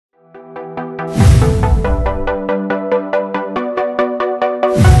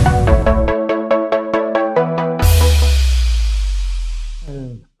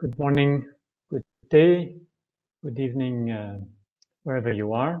morning, good day, good evening, wherever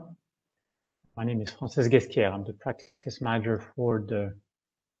you are. My name is Frances Guesquière. I'm the practice manager for the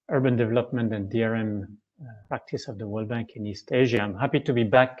urban development and DRM practice of the World Bank in East Asia. I'm happy to be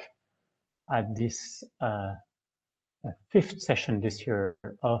back at this fifth session this year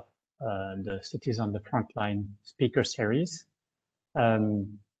of the Cities on the Frontline speaker series.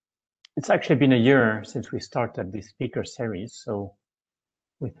 It's actually been a year since we started this speaker series, so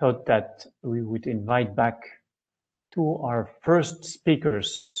we thought that we would invite back two of our first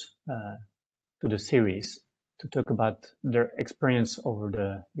speakers to the series to talk about their experience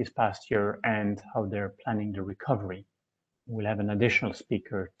over this past year and how they're planning the recovery. We'll have an additional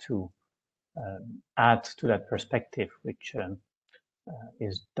speaker to add to that perspective, which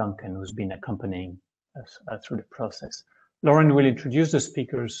is Duncan, who's been accompanying us through the process. Lauren will introduce the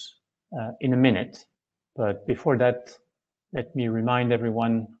speakers in a minute, but before that, let me remind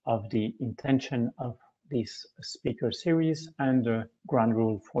everyone of the intention of this speaker series and the ground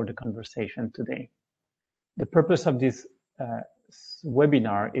rule for the conversation today. The purpose of this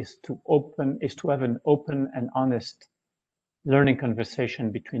webinar is to have an open and honest learning conversation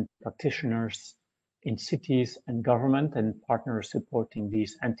between practitioners in cities and government and partners supporting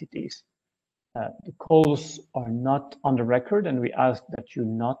these entities. The calls are not on the record, and we ask that you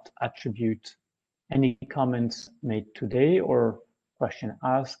not attribute any comments made today or question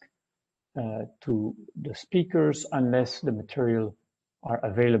asked to the speakers unless the material are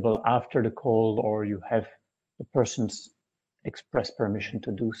available after the call or you have the person's express permission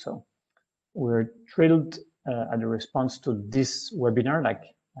to do so. We're thrilled at the response to this webinar, like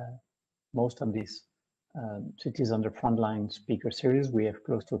most of these Cities on the Frontline speaker series. We have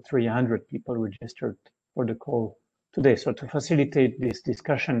close to 300 people registered for the call today. So to facilitate this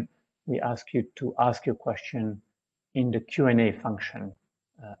discussion, we ask you to ask your question in the Q&A function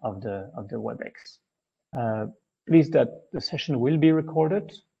of the WebEx. Please, that the session will be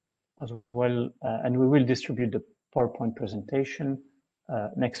recorded as well, and we will distribute the PowerPoint presentation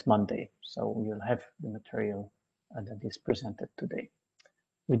next Monday. So you'll have the material that is presented today.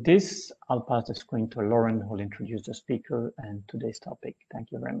 With this, I'll pass the screen to Lauren, who will introduce the speaker and today's topic.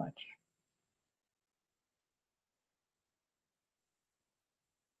 Thank you very much.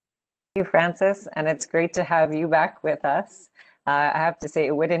 Thank you, Francis, and it's great to have you back with us. I have to say,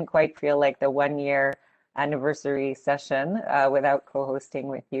 it wouldn't quite feel like the 1-year anniversary session without co-hosting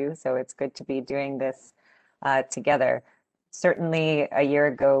with you, so it's good to be doing this together. Certainly, a year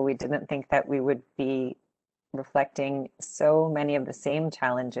ago, we didn't think that we would be reflecting so many of the same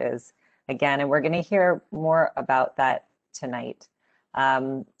challenges again, and we're going to hear more about that tonight.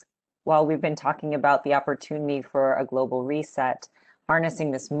 While we've been talking about the opportunity for a global reset,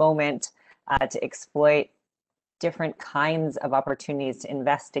 harnessing this moment to exploit different kinds of opportunities to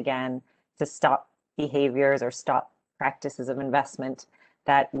invest again, to stop behaviors or stop practices of investment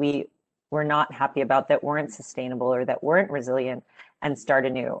that we were not happy about, that weren't sustainable or that weren't resilient, and start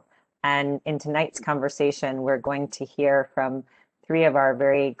anew. And in tonight's conversation, we're going to hear from 3 of our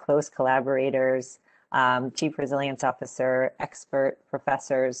very close collaborators, Chief Resilience Officer, expert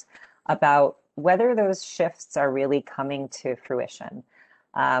professors, about whether those shifts are really coming to fruition.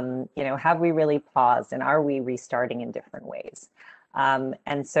 Have we really paused, and are we restarting in different ways?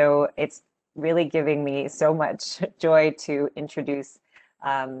 And so it's really giving me so much joy to introduce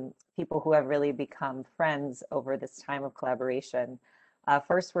people who have really become friends over this time of collaboration.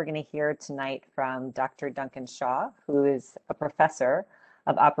 First, we're going to hear tonight from Dr. Duncan Shaw, who is a professor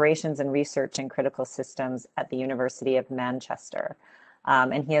of operations and research in critical systems at the University of Manchester.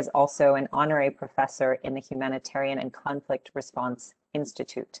 And he is also an honorary professor in the Humanitarian and Conflict Response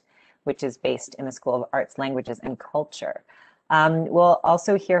Institute, which is based in the School of Arts, Languages, and Culture. We'll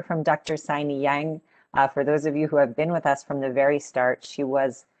also hear from Dr. Saini Yang. For those of you who have been with us from the very start, she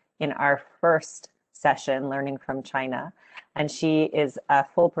was in our first session, Learning from China, and she is a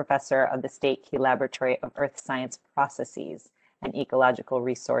full professor of the State Key Laboratory of Earth Science Processes and Ecological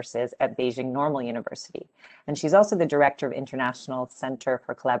Resources at Beijing Normal University. And she's also the director of International Center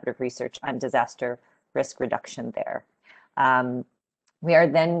for Collaborative Research on Disaster Risk Reduction there. We are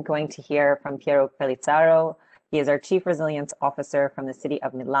then going to hear from Piero Pelizzaro. He is our Chief Resilience Officer from the city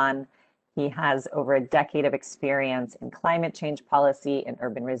of Milan. He has over a decade of experience in climate change policy and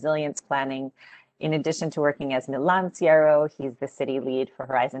urban resilience planning. In addition to working as Milan CRO, he's the city lead for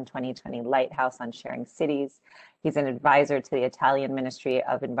Horizon 2020 Lighthouse on Sharing Cities. He's an advisor to the Italian Ministry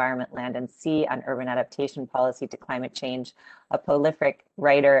of Environment, Land and Sea on urban adaptation policy to climate change, a prolific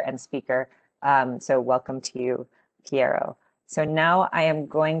writer and speaker. So welcome to you, Piero. So now I am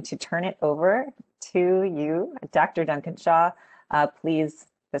going to turn it over to you, Dr. Duncan Shaw. Please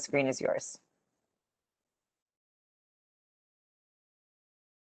The screen is yours.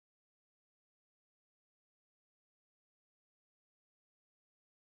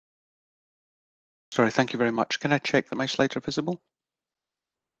 Sorry, thank you very much. Can I check that my slides are visible?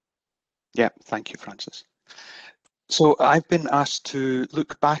 Yeah, thank you, Francis. So I've been asked to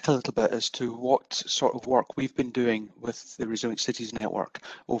look back a little bit as to what sort of work we've been doing with the Resilient Cities Network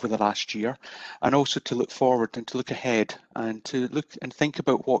over the last year, and also to look forward and to look ahead and to look and think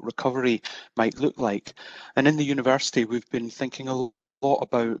about what recovery might look like. And in the university, we've been thinking a lot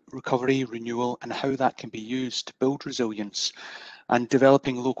about recovery, renewal, and how that can be used to build resilience, and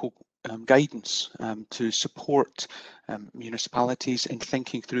developing local guidance to support municipalities in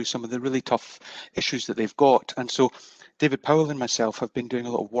thinking through some of the really tough issues that they've got. And so David Powell and myself have been doing a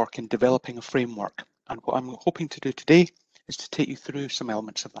lot of work in developing a framework. And what I'm hoping to do today is to take you through some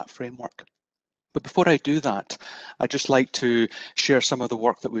elements of that framework. But before I do that, I'd just like to share some of the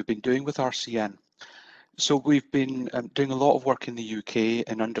work that we've been doing with RCN. So we've been doing a lot of work in the UK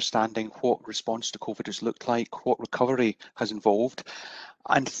in understanding what response to COVID has looked like, what recovery has involved,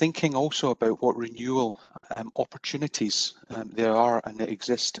 and thinking also about what renewal opportunities there are and that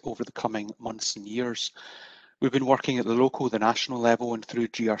exist over the coming months and years. We've been working at the local, the national level, and through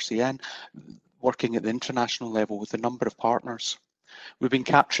GRCN, working at the international level with a number of partners. We've been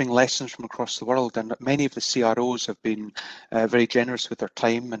capturing lessons from across the world, and many of the CROs have been very generous with their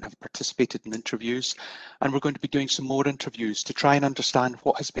time and have participated in interviews. And we're going to be doing some more interviews to try and understand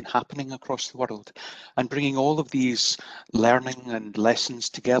what has been happening across the world and bringing all of these learning and lessons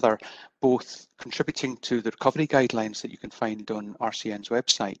together, both contributing to the recovery guidelines that you can find on RCN's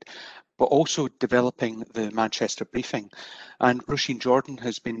website, but also developing the Manchester briefing. And Roisin Jordan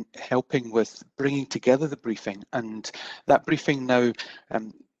has been helping with bringing together the briefing, and that briefing now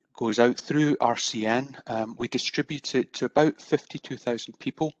goes out through RCN. We distribute it to about 52,000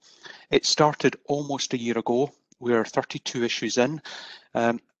 people. It started almost a year ago. We're 32 issues in,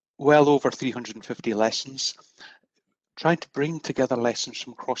 well over 350 lessons, trying to bring together lessons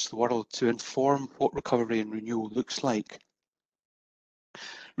from across the world to inform what recovery and renewal looks like.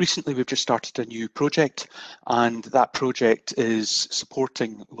 Recently, we've just started a new project, and that project is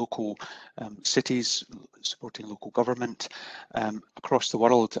supporting local cities, supporting local government across the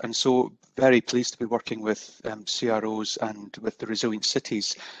world. And so very pleased to be working with CROs and with the Resilient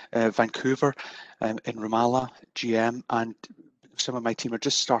Cities, Vancouver, in Ramallah, GM, and some of my team are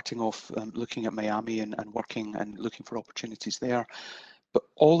just starting off looking at Miami and working and looking for opportunities there. But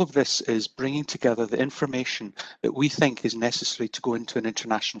all of this is bringing together the information that we think is necessary to go into an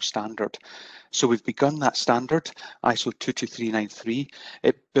international standard. So we've begun that standard, ISO 22393.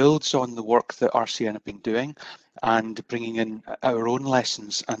 It builds on the work that RCN have been doing and bringing in our own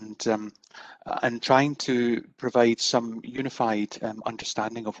lessons and trying to provide some unified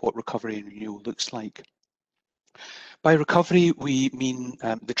understanding of what recovery and renewal looks like. By recovery, we mean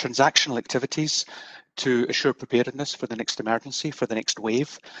the transactional activities to assure preparedness for the next emergency, for the next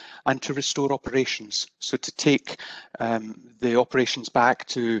wave, and to restore operations. So to take the operations back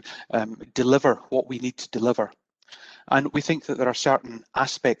to deliver what we need to deliver. And we think that there are certain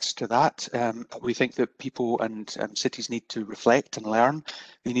aspects to that. We think that people and cities need to reflect and learn.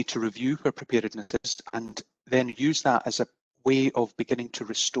 They need to review where preparedness is and then use that as a way of beginning to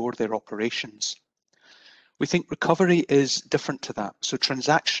restore their operations. We think recovery is different to that. So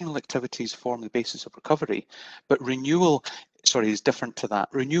transactional activities form the basis of recovery, but renewal, is different to that.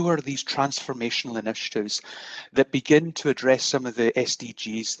 Renewal are these transformational initiatives that begin to address some of the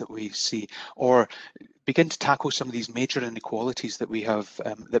SDGs that we see, or begin to tackle some of these major inequalities that we have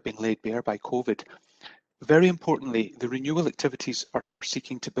that have been laid bare by COVID. Very importantly, the renewal activities are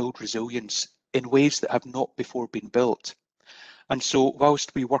seeking to build resilience in ways that have not before been built. And so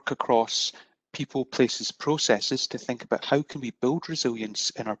whilst we work across people, places, processes to think about how can we build resilience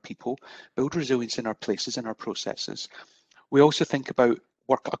in our people, build resilience in our places and our processes, we also think about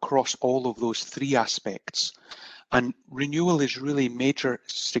work across all of those three aspects. And renewal is really major,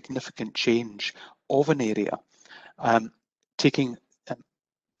 significant change of an area, taking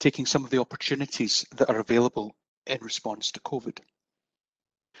some of the opportunities that are available in response to COVID.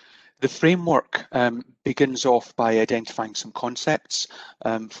 The framework begins off by identifying some concepts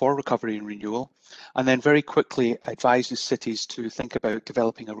for recovery and renewal, and then very quickly advises cities to think about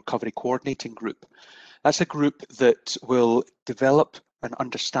developing a recovery coordinating group. That's a group that will develop and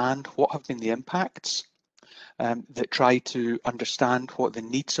understand what have been the impacts, that try to understand what the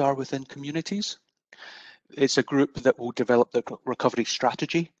needs are within communities. It's a group that will develop the recovery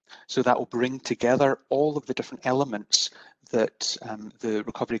strategy, so that will bring together all of the different elements that the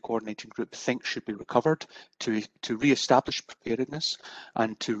Recovery Coordinating Group thinks should be recovered to re-establish preparedness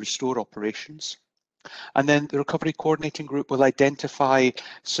and to restore operations. And then the Recovery Coordinating Group will identify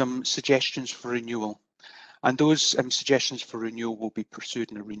some suggestions for renewal. And those suggestions for renewal will be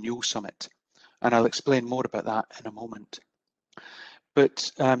pursued in a renewal summit. And I'll explain more about that in a moment.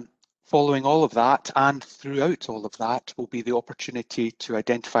 But following all of that and throughout all of that will be the opportunity to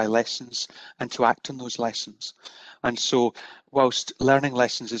identify lessons and to act on those lessons. And so whilst learning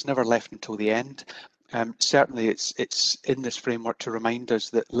lessons is never left until the end, certainly it's in this framework to remind us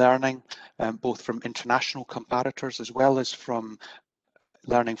that learning both from international comparators as well as from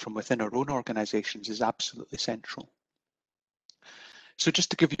learning from within our own organisations is absolutely central. So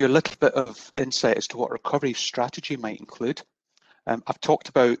just to give you a little bit of insight as to what recovery strategy might include, I've talked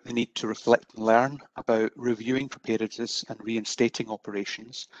about the need to reflect and learn, about reviewing preparedness and reinstating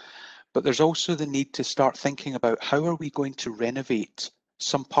operations, but there's also the need to start thinking about how are we going to renovate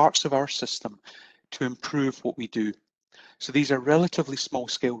some parts of our system to improve what we do. So these are relatively small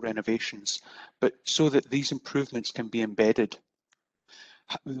scale renovations, but so that these improvements can be embedded.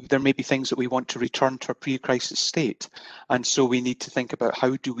 There may be things that we want to return to a pre-crisis state, and so we need to think about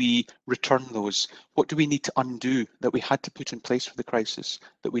how do we return those? What do we need to undo that we had to put in place for the crisis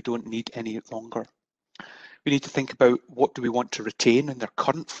that we don't need any longer? We need to think about what do we want to retain in their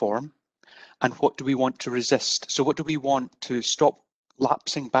current form, and what do we want to resist? So what do we want to stop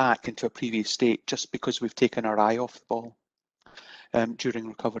lapsing back into a previous state just because we've taken our eye off the ball during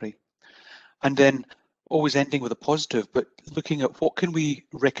recovery? And then always ending with a positive, but looking at what can we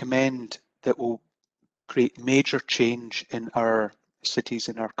recommend that will create major change in our cities,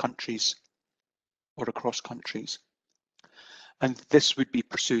 in our countries, or across countries. And this would be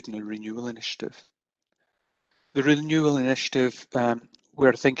pursued in a renewal initiative. The renewal initiative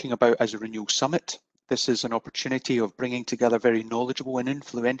we're thinking about as a renewal summit. This is an opportunity of bringing together very knowledgeable and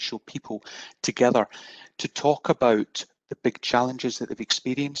influential people together to talk about the big challenges that they've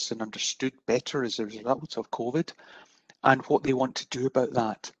experienced and understood better as a result of COVID and what they want to do about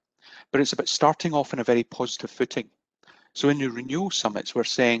that. But it's about starting off on a very positive footing. So in the renewal summits, we're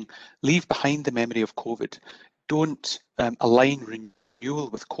saying, leave behind the memory of COVID. Don't align renewal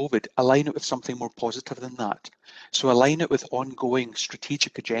with COVID, align it with something more positive than that. So align it with ongoing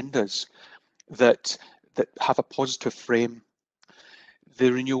strategic agendas that have a positive frame. The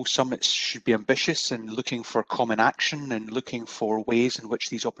renewal summits should be ambitious and looking for common action and looking for ways in which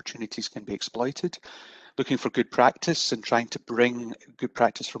these opportunities can be exploited, looking for good practice and trying to bring good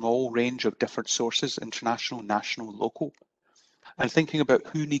practice from all range of different sources, international, national, local, and thinking about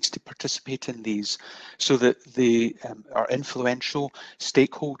who needs to participate in these so that they are influential,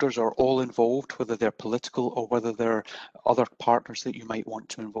 stakeholders are all involved, whether they're political or whether they're other partners that you might want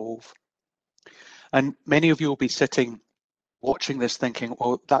to involve. And many of you will be sitting watching this thinking,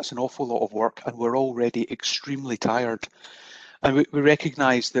 well, that's an awful lot of work and we're already extremely tired. And we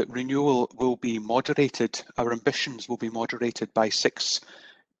recognise that renewal will be moderated, our ambitions will be moderated by 6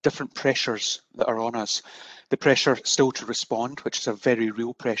 different pressures that are on us. The pressure still to respond, which is a very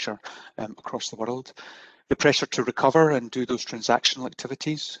real pressure across the world. The pressure to recover and do those transactional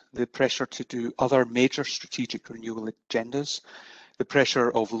activities. The pressure to do other major strategic renewal agendas. The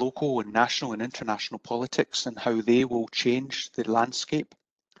pressure of local and national and international politics and how they will change the landscape.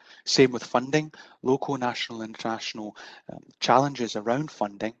 Same with funding, local, national, international challenges around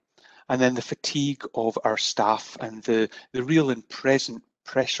funding. And then the fatigue of our staff and the real and present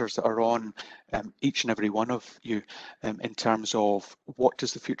pressures that are on each and every one of you in terms of what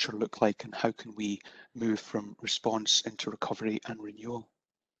does the future look like and how can we move from response into recovery and renewal.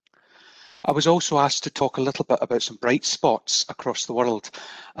 I was also asked to talk a little bit about some bright spots across the world,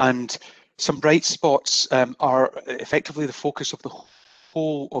 and some bright spots are effectively the focus of the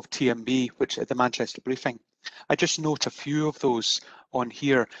whole of TMB, which at the Manchester briefing. I just note a few of those on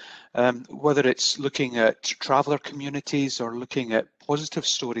here, whether it's looking at traveller communities or looking at positive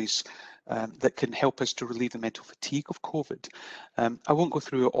stories that can help us to relieve the mental fatigue of COVID. I won't go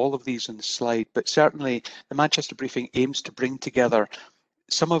through all of these on the slide, but certainly the Manchester briefing aims to bring together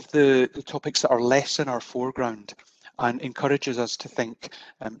some of the topics that are less in our foreground and encourages us to think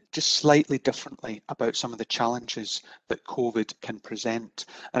just slightly differently about some of the challenges that COVID can present.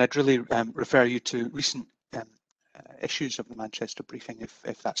 And I'd really refer you to recent issues of the Manchester briefing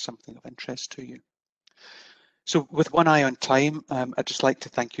if that's something of interest to you. So with one eye on time, I'd just like to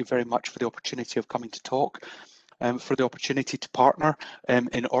thank you very much for the opportunity of coming to talk, for the opportunity to partner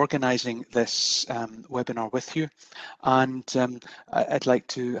in organising this webinar with you. And I'd like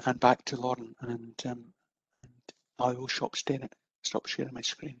to hand back to Lauren, and I will stop sharing my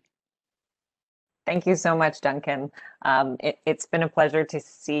screen. Thank you so much, Duncan. It's been a pleasure to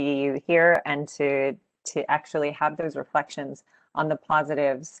see you here and to actually have those reflections on the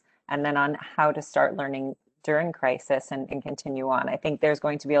positives and then on how to start learning during crisis and continue on. I think there's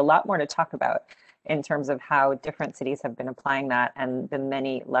going to be a lot more to talk about in terms of how different cities have been applying that and the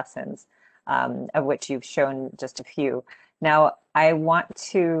many lessons of which you've shown just a few. Now, I want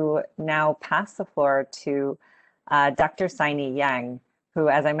to now pass the floor to Dr. Saini Yang, who,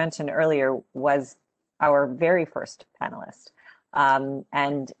 as I mentioned earlier, was our very first panelist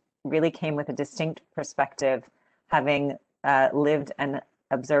and really came with a distinct perspective, having lived and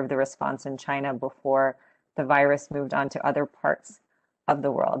observed the response in China before the virus moved on to other parts of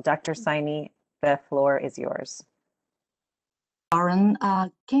the world. Dr. Saini, the floor is yours. Lauren,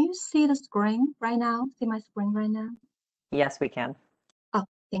 can you see the screen right now? See my screen right now? Yes, we can. Oh,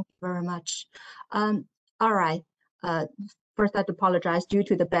 thank you very much. All right. First, I'd apologize due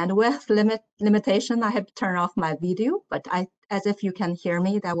to the bandwidth limitation. I have to turn off my video, but as if you can hear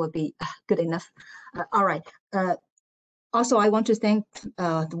me, that would be good enough. All right. Also, I want to thank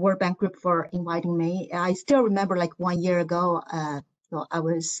the World Bank Group for inviting me. I still remember like 1 year ago, I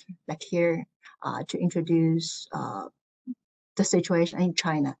was like here to introduce the situation in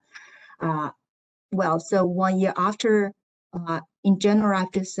China. Well, so 1 year after, in general, I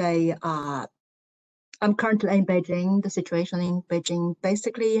have to say, I'm currently in Beijing. The situation in Beijing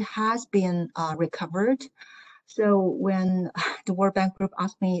basically has been recovered. So when the World Bank Group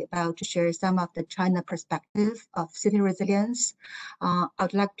asked me about to share some of the China perspective of city resilience,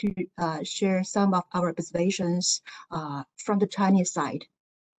 I'd like to share some of our observations from the Chinese side.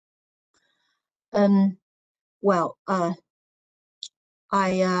 Well,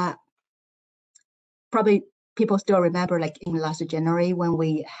 I probably people still remember, like in last January, when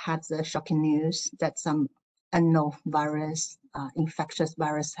we had the shocking news that some unknown virus, infectious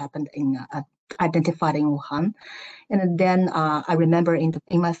virus happened identified in Wuhan. And then I remember in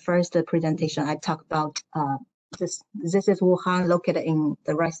my first presentation, I talked about this is Wuhan, located in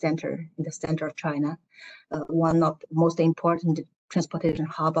the right center, in the center of China, one of the most important transportation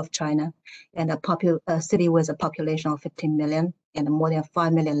hub of China, and a city with a population of 15 million, and more than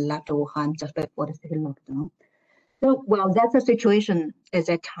 5 million left Wuhan just before the city lockdown. So, well, that's the situation at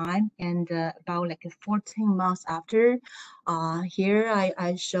that time. And about like 14 months after, here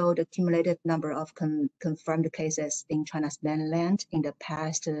I showed the cumulative number of confirmed cases in China's mainland in the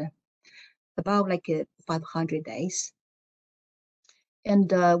past about like 500 days.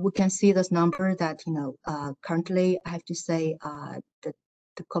 And we can see this number that, currently I have to say that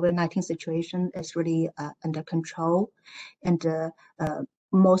the COVID-19 situation is really under control, and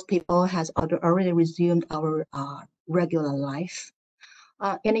most people has already resumed our regular life.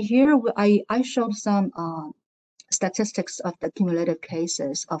 And here I showed some statistics of the cumulative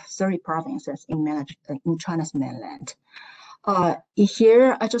cases of 30 provinces in China's mainland.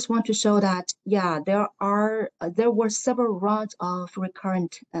 Here, I just want to show that, yeah, there were several rounds of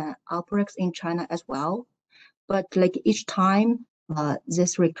recurrent outbreaks in China as well, but like each time,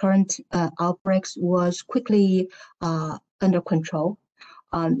 this recurrent outbreaks was quickly under control.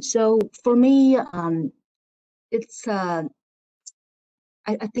 So for me, it's I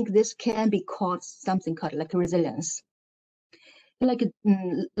think this can be called something called like resilience. Like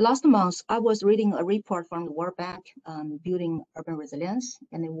last month, I was reading a report from the World Bank, building urban resilience,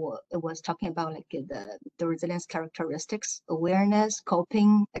 and it was talking about like the resilience characteristics: awareness,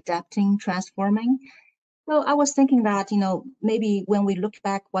 coping, adapting, transforming. So I was thinking that, maybe when we look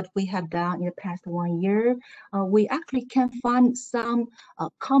back what we have done in the past 1 year, we actually can find some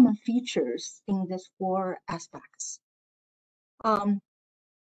common features in these 4 aspects. Well,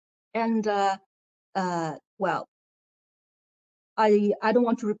 I don't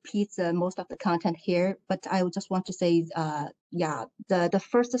want to repeat most of the content here, but I just want to say, yeah, the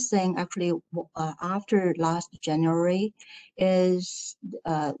first thing actually after last January is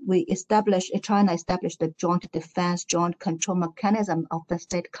China established the joint defense, joint control mechanism of the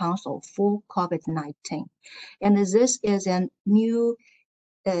State Council for COVID-19. And this is a new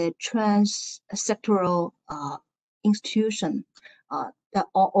trans-sectoral institution that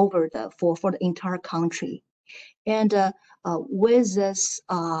all over for the entire country. And with this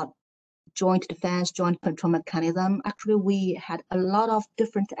joint defense, joint control mechanism, actually we had a lot of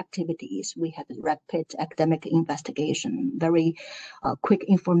different activities. We had rapid academic investigation, very quick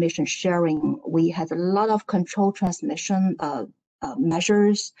information sharing. We had a lot of control transmission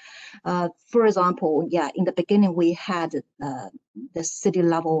measures. For example, yeah, in the beginning we had the city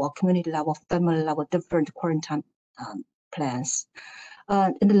level or community level, family level, different quarantine plans.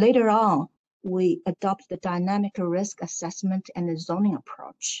 And later on, we adopt the dynamic risk assessment and the zoning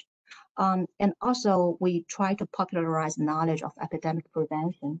approach. And also we try to popularize knowledge of epidemic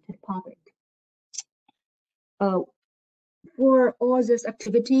prevention to the public. For all these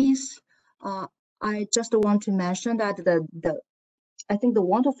activities, I just want to mention that I think the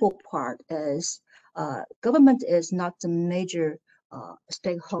wonderful part is government is not the major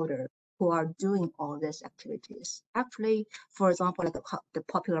stakeholder who are doing all these activities. Actually, for example, like the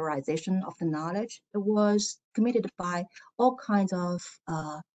popularization of the knowledge, it was committed by all kinds of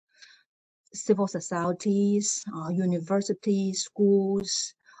civil societies, universities,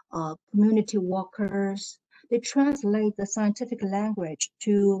 schools, community workers. They translate the scientific language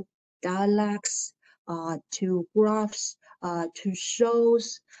to dialects, to graphs, to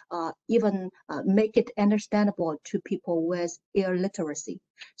shows, even make it understandable to people with illiteracy.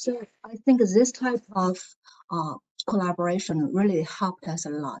 So I think this type of collaboration really helped us a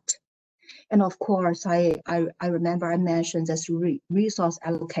lot. And of course, I remember I mentioned this resource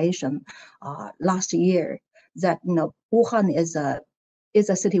allocation last year, that Wuhan is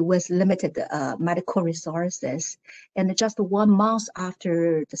a city with limited medical resources, and just 1 month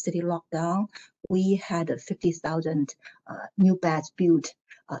after the city lockdown, we had 50,000 new beds built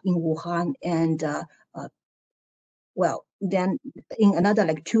in Wuhan, and well, then in another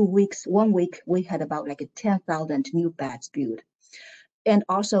like 2 weeks, 1 week, we had about like 10,000 new beds built. And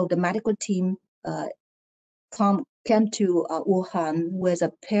also the medical team came to Wuhan with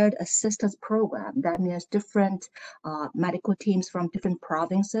a paired assistance program. That means different medical teams from different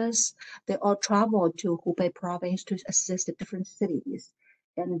provinces, they all traveled to Hubei province to assist different cities.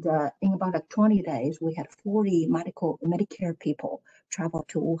 And in about like 20 days, we had 40 Medicare people travel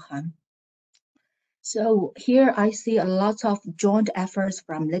to Wuhan. So here I see a lot of joint efforts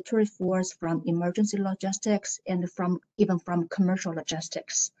from military force, from emergency logistics, and even from commercial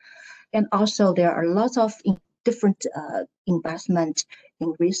logistics. And also there are lots of different investment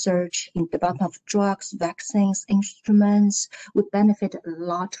in research, in development of drugs, vaccines, instruments. We benefit a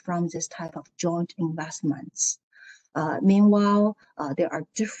lot from this type of joint investments. Meanwhile, there are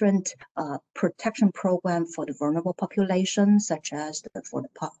different protection programs for the vulnerable population, such as for the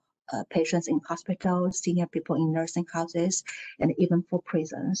patients in hospitals, senior people in nursing houses, and even for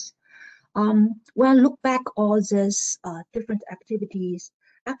prisons. When I look back all these different activities,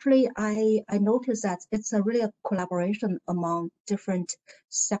 actually I noticed that it's really a collaboration among different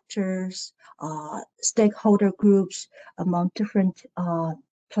sectors, stakeholder groups, among different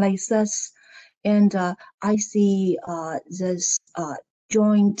places. And I see this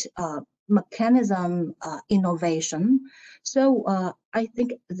joint mechanism innovation. So I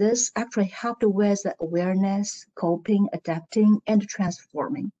think this actually helped with awareness, coping, adapting, and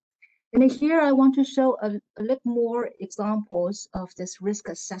transforming. And here I want to show a little more examples of this risk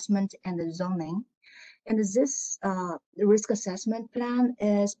assessment and the zoning. And this risk assessment plan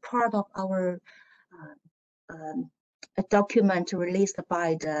is part of our a document released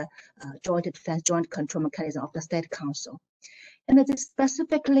by the Joint Defense Joint Control Mechanism of the State Council. And it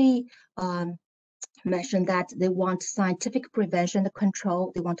specifically mentioned that they want scientific prevention and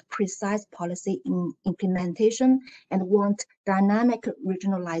control, they want precise policy implementation, and want dynamic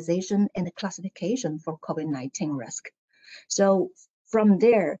regionalization and classification for COVID-19 risk. So from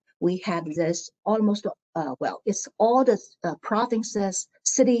there, we have this almost, it's all the provinces,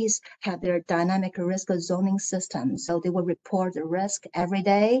 cities have their dynamic risk zoning system. So they will report the risk every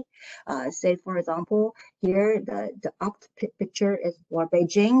day. Say, for example, here the up picture is for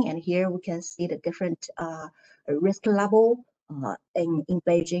Beijing, and here we can see the different risk level in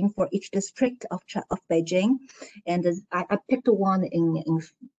Beijing for each district of Beijing. And I picked one in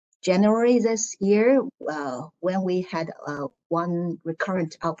January this year, when we had one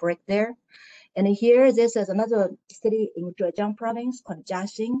recurrent outbreak there. And here, this is another city in Zhejiang province called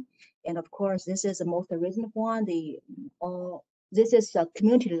Jiaxing. And of course, this is the most recent one. This is a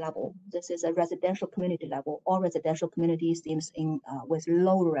community level. This is a residential community level. All residential communities seems with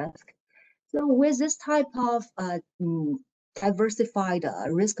low risk. So with this type of diversified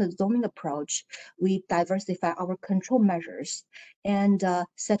risk zoning approach, we diversify our control measures and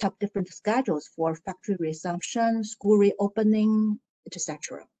set up different schedules for factory resumption, school reopening,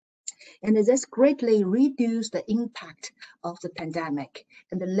 etc. And this greatly reduced the impact of the pandemic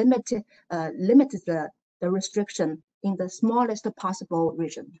and limited the restriction in the smallest possible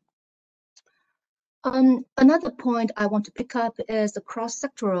region. Another point I want to pick up is the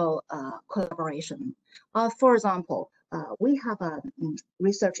cross-sectoral collaboration. For example, we have a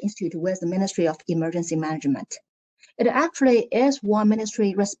research institute with the Ministry of Emergency Management. It actually is one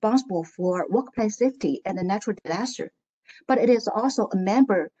ministry responsible for workplace safety and natural disaster, but it is also a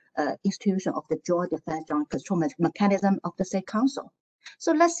member institution of the Joint Defense Joint Control Mechanism of the State Council.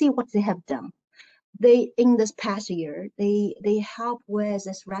 So let's see what they have done. They, in this past year, they help with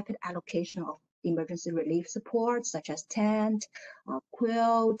this rapid allocation of emergency relief support, such as tent,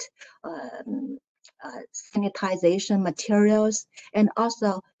 quilt, sanitization materials, and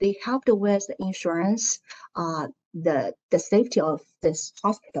also they helped with the insurance, the safety of these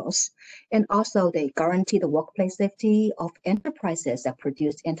hospitals, and also they guarantee the workplace safety of enterprises that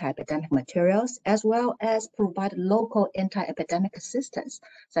produce anti-epidemic materials, as well as provide local anti-epidemic assistance,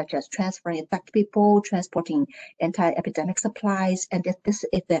 such as transferring infected people, transporting anti-epidemic supplies, and this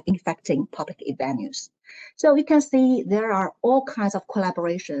if they're infecting public venues. So you can see there are all kinds of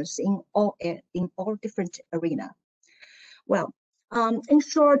collaborations in all different arenas. Well, in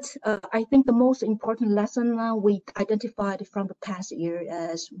short, I think the most important lesson we identified from the past year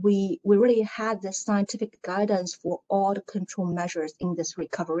is we really had the scientific guidance for all the control measures in this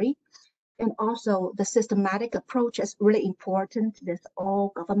recovery. And also the systematic approach is really important. This all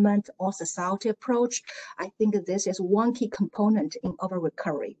government, all society approach. I think this is one key component in our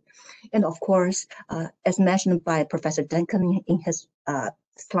recovery. And of course, as mentioned by Professor Duncan in his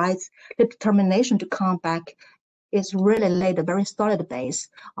slides, the determination to come back is really laid a very solid base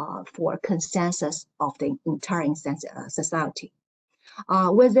for consensus of the entire society.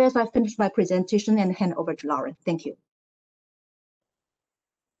 With this, I finish my presentation and hand over to Lauren. Thank you.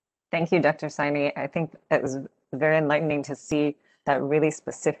 Thank you, Dr. Saini. I think it was very enlightening to see that really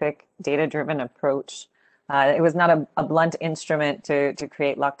specific data-driven approach. It was not a blunt instrument to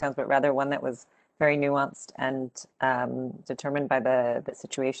create lockdowns, but rather one that was very nuanced and determined by the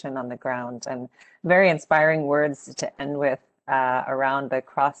situation on the ground, and very inspiring words to end with around the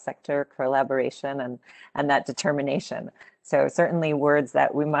cross-sector collaboration and that determination. So certainly words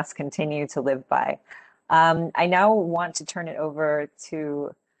that we must continue to live by. I now want to turn it over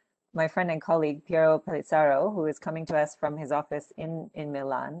to my friend and colleague, Piero Pelizzaro, who is coming to us from his office in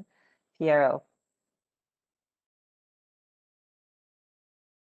Milan. Piero.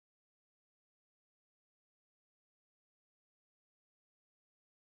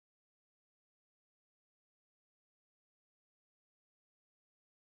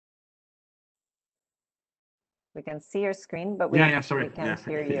 We can see your screen, but we can't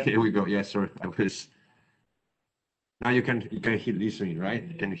hear you. Here we go. Yeah, sorry. I was. Now you can listen me, right?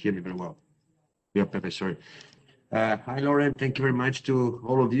 You can hear me very well. Yeah, perfect. Sorry. Hi, Lauren. Thank you very much to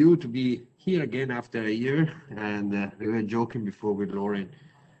all of you to be here again after a year. And we were joking before with Lauren.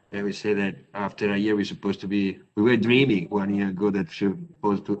 And we said that after a year we were dreaming 1 year ago that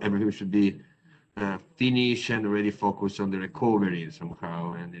everything should be finished and already focused on the recovery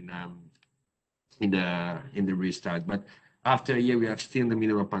somehow and in the restart. But after a year, we are still in the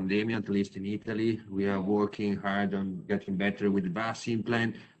middle of a pandemic, at least in Italy. We are working hard on getting better with the vaccine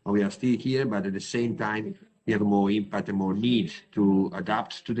plan. We are still here, but at the same time, we have more impact and more need to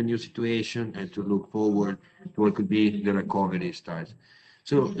adapt to the new situation and to look forward to what could be the recovery start.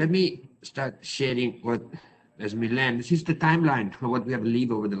 So let me start sharing what, as Milan, this is the timeline of what we have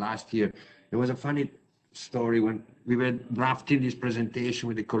lived over the last year. There was a funny story when we were drafting this presentation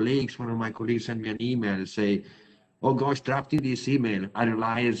with the colleagues. One of my colleagues sent me an email and say, oh gosh, drafting this email, I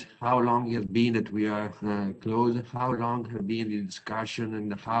realized how long it has been that we are closed, how long has been the discussion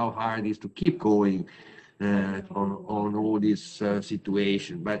and how hard it is to keep going on all this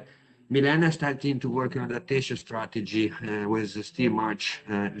situation. But Milana started to work on adaptation strategy was still March,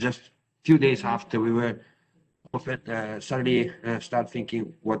 just a few days after we were suddenly start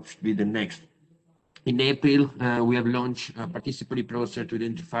thinking what should be the next. In April, we have launched a participatory process to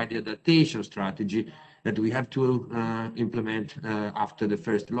identify the adaptation strategy that we have to implement after the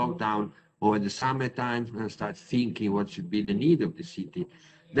first lockdown or at the summertime and start thinking what should be the need of the city.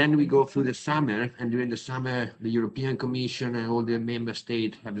 Then we go through the summer, and during the summer, the European Commission and all the member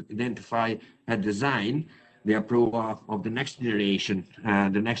states have identified and designed the approval of the next generation.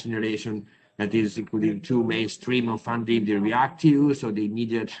 That is including two main streams of funding, the REACT-EU, so the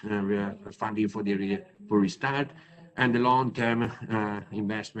immediate funding for restart, and the long-term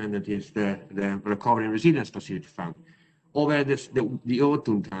investment, that is the Recovery and Resilience Facility Fund. Over the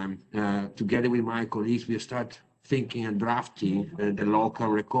autumn time, together with my colleagues, we start thinking and drafting the local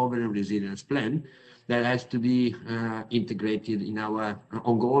recovery and resilience plan that has to be integrated in our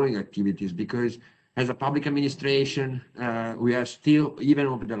ongoing activities, because as a public administration, we are still, even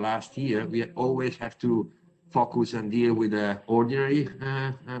over the last year, we always have to focus and deal with the ordinary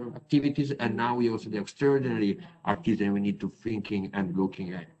activities, and now we also the extraordinary activities we need to thinking and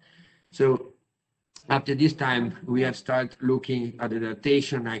looking at. So after this time, we have started looking at the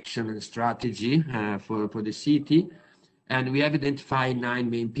adaptation action and strategy for the city, and we have identified 9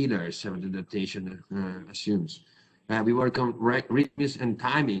 main pillars of the adaptation assumes. We work on rhythms and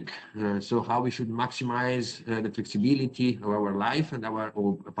timing, so how we should maximize the flexibility of our life and our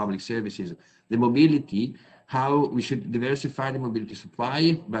public services. The mobility, how we should diversify the mobility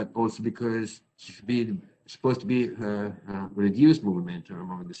supply, but also because it should be supposed to be reduced movement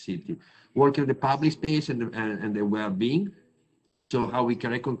among the city. Working on the public space and the well-being, so how we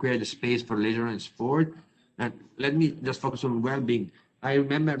can reconquer the space for leisure and sport. And let me just focus on well-being. I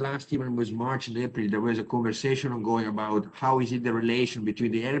remember last year when it was March and April, there was a conversation ongoing about how is it the relation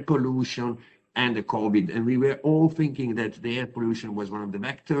between the air pollution and the COVID. And we were all thinking that the air pollution was one of the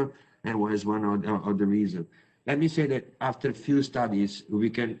vector and was one of the reason. Let me say that after a few studies, we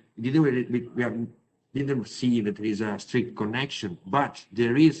didn't see that there is a strict connection, but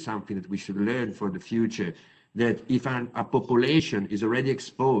there is something that we should learn for the future, that if a population is already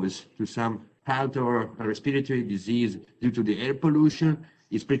exposed to some health or a respiratory disease due to the air pollution,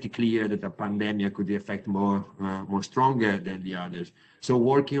 it's pretty clear that a pandemic could affect more stronger than the others. So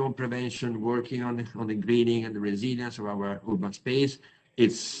working on prevention, working on the greening and the resilience of our urban space,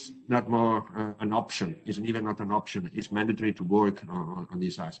 it's not more an option. It's even not an option. It's mandatory to work on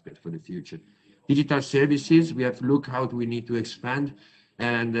this aspect for the future. Digital services, we have to look how do we need to expand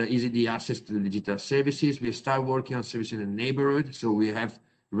and easy the access to the digital services. We start working on services in the neighborhood. So we have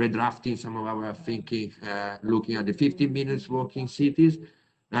redrafting some of our thinking, looking at the 15 minutes walking cities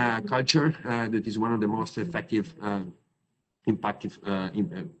culture. That is one of the most effective, impacted.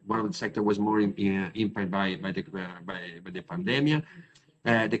 One of the sector was more impacted by the pandemic.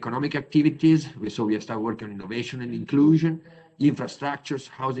 The economic activities. So we start working on innovation and inclusion. Infrastructures,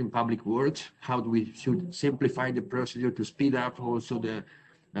 housing, public works. How do we should simplify the procedure to speed up also the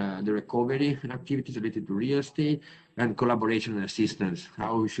recovery activities related to real estate, and collaboration and assistance.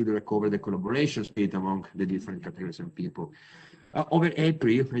 How we should recover the collaboration speed among the different categories of people. Over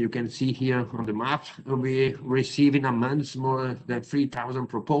April, you can see here on the map, we received in a month more than 3,000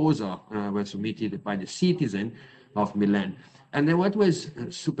 proposals were submitted by the citizen of Milan. And then what was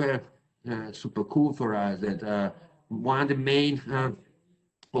super cool for us that one of the main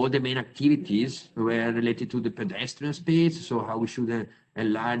all the main activities were related to the pedestrian space, so how we should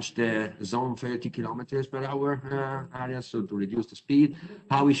enlarge the zone 30 kilometers per hour area, so to reduce the speed,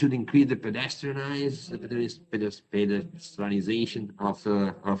 how we should increase the pedestrianization of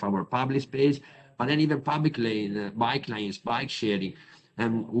our public space, but then even public lane, bike lanes, bike sharing,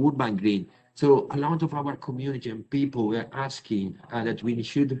 and urban green. So a lot of our community and people were asking that we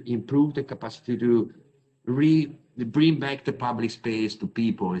should improve the capacity to bring back the public space to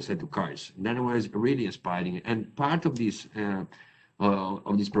people instead to cars. And that was really inspiring. And part of this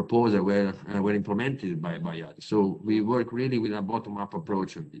proposal were implemented by us. So we work really with a bottom-up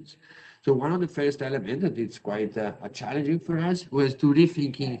approach on this. So one of the first elements that it's quite challenging for us was to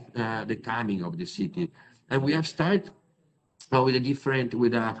rethinking the timing of the city. And we have started with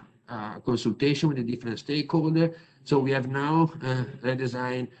a consultation with the different stakeholders. So we have now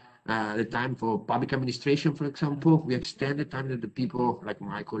redesigned the time for public administration, for example. We extend the time that the people, like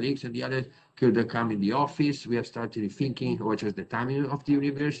my colleagues and the others, could come in the office. We have started thinking what was the timing of the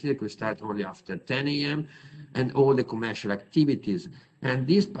university. It could start only after 10 a.m. and all the commercial activities. And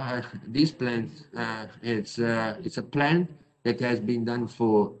this plan, it's a plan that has been done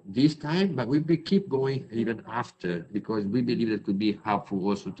for this time, but we will keep going even after, because we believe that could be helpful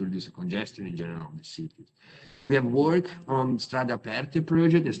also to reduce the congestion in general of the cities. We have worked on Strade Aperte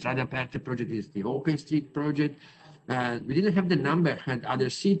project. The Strade Aperte project is the open street project. We didn't have the number at other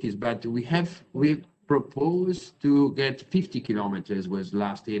cities, but we proposed to get 50 kilometers was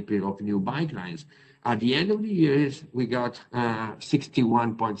last April of new bike lines. At the end of the year, we got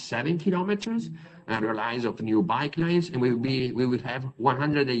 61.7 kilometers realized of new bike lines, and we will have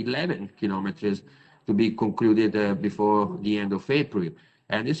 111 kilometers to be concluded before the end of April.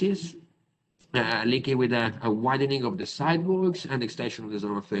 And this is linking with a widening of the sidewalks and extension of the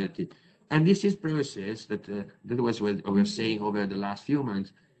zone 30. And this is process that was what we were saying over the last few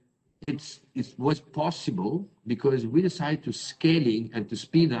months. It was possible because we decided to scaling and to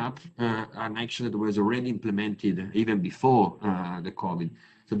speed up an action that was already implemented even before the COVID.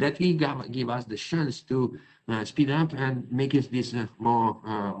 So that will give us the chance to speed up and make this more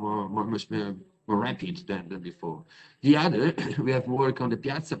rapid than before. The other, we have worked on the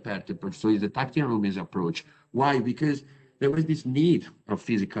Piazza Aperte, so it's the tactile rooms approach. Why? Because there was this need of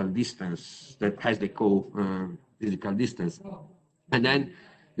physical distance that has the physical distance. And then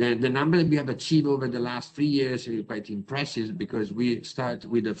the number that we have achieved over the last 3 years is quite impressive, because we start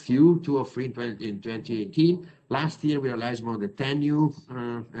with a few, 2 or 3 in 2018. Last year, we realized more than 10 new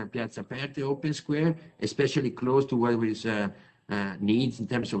Piazza Aperte open square, especially close to what was needs in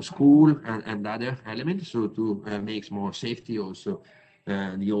terms of school and other elements, so to make more safety also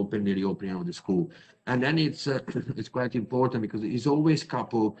the reopening of the school. And then it's quite important because it's always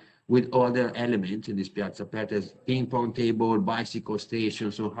coupled with other elements in this Piazza Aperta, as ping pong table, bicycle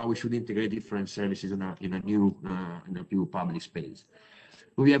station, so how we should integrate different services in a new public space.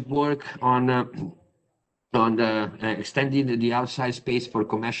 We have worked on extending the outside space for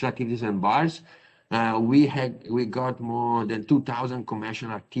commercial activities and bars. We got more than 2,000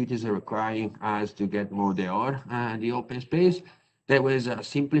 commercial activities requiring us to get more the open space. There was a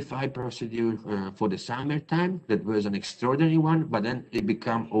simplified procedure for the summertime that was an extraordinary one, but then it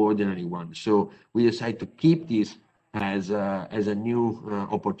became ordinary one. So we decided to keep this as a new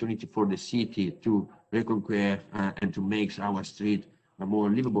opportunity for the city to reconquer and to make our street a more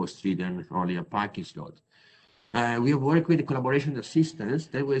livable street than only a parking slot. We have worked with the collaboration assistance.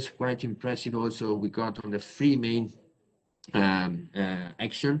 That was quite impressive also. We got on the three main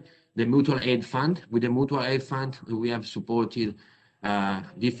action, the mutual aid fund. With the mutual aid fund, we have supported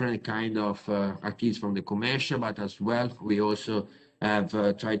different kind of activities from the commercial, but as well, we also have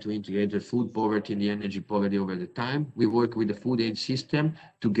tried to integrate the food poverty and the energy poverty over the time. We work with the food aid system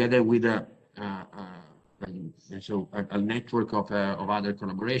together with a network of other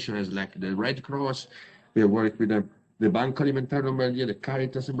collaborations like the Red Cross. We work with the Banco Alimentare Lombardia, the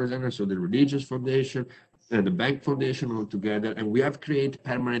Caritas in Brazil, so the religious foundation, and the bank foundation all together. And we have created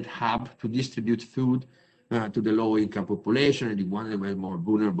permanent hub to distribute food to the low-income population and the one that were more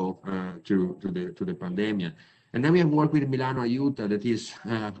vulnerable to the pandemic. And then we have worked with Milan Aiuta, that is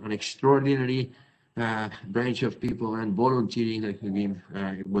an extraordinary branch of people and volunteering that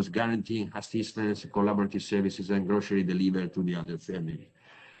was guaranteeing assistance, collaborative services, and grocery delivered to the other families.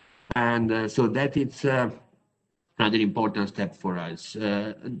 And so that it's another important step for us.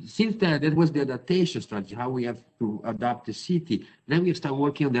 Since that was the adaptation strategy, how we have to adapt the city, then we start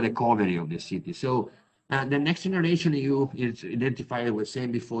working on the recovery of the city. So the next generation EU is identified, I was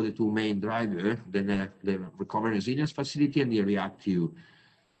saying before, the two main drivers, the Recovery Resilience Facility and the REACT-EU.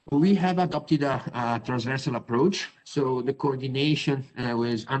 We have adopted a transversal approach. So the coordination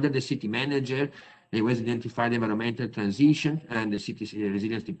was under the city manager. It was identified environmental transition, and the city's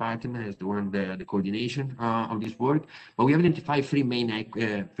resilience department has the coordination of this work. But we have identified three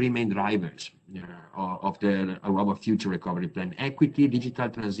main drivers of our future recovery plan: equity, digital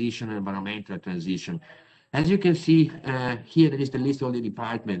transition, and environmental transition. As you can see here, there is the list of the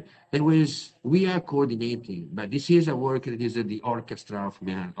department. We are coordinating, but this is a work that is the orchestra of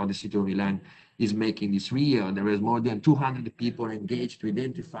Milan, of the city of Milan, is making this real. There is more than 200 people engaged to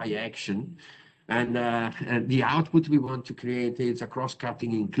identify action. And the output we want to create is a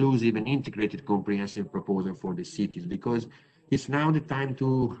cross-cutting, inclusive, and integrated comprehensive proposal for the cities, because it's now the time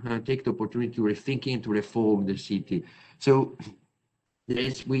to take the opportunity to rethink and to reform the city. So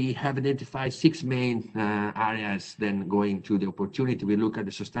we have identified 6 main areas. Then going to the opportunity, we look at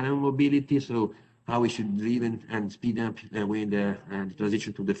the sustainable mobility, so how we should drive and speed up with the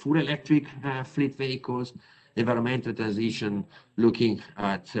transition to the full electric fleet vehicles, environmental transition, looking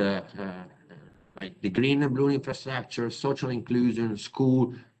at like the green and blue infrastructure, social inclusion,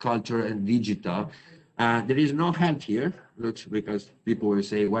 school, culture, and digital. There is no health here, because people will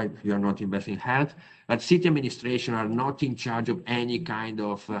say, why you are not investing in health? But city administration are not in charge of any kind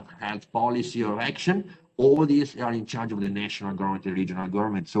of health policy or action. All these are in charge of the national government and regional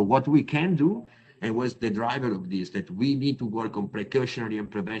government. So what we can do, and was the driver of this, that we need to work on precautionary and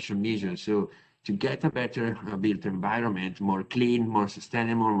prevention measures. So to get a better built environment, more clean, more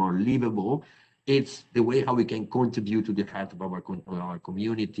sustainable, more livable, it's the way how we can contribute to the health of our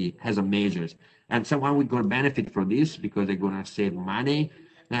community as a measures. And someone we're going to benefit from this because they're going to save money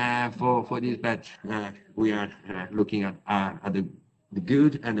for this, but we are looking at the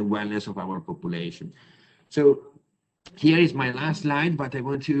good and the wellness of our population. So here is my last slide, but I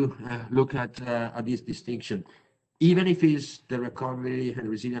want to look at this distinction. Even if it's the recovery and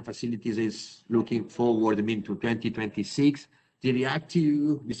resilience facilities is looking forward into 2026, the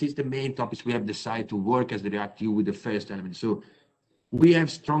REACT-EU, this is the main topics we have decided to work as the REACT-EU with the first element. So we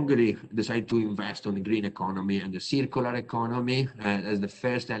have strongly decided to invest on the green economy and the circular economy as the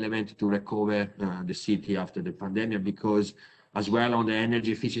first element to recover the city after the pandemic, because as well on the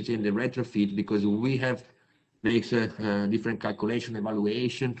energy efficiency and the retrofit, because we have makes a different calculation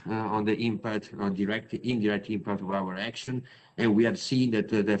evaluation on the impact, on direct, indirect impact of our action. And we have seen that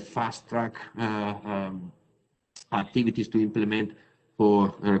the fast track activities to implement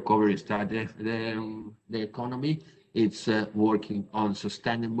for recovery study the economy. It's working on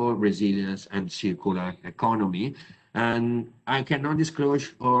sustainable resilience and circular economy. And I cannot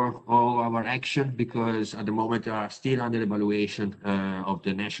disclose all our action because at the moment they are still under evaluation of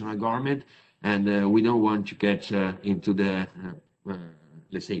the national government, and we don't want to get into the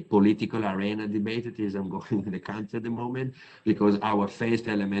let's say political arena debate that is ongoing in the country at the moment, because our first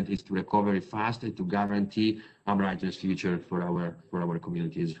element is to recover fast and to guarantee a brighter future for our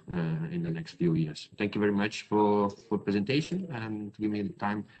communities in the next few years. Thank you very much for presentation and give me the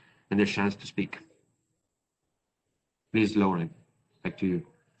time and the chance to speak. Please, Lauren, back to you.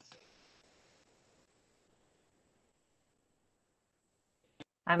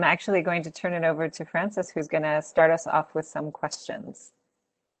 I'm actually going to turn it over to Francis, who's going to start us off with some questions.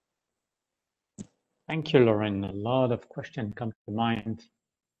 Thank you, Lauren. A lot of questions come to mind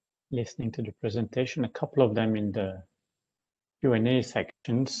listening to the presentation, a couple of them in the Q&A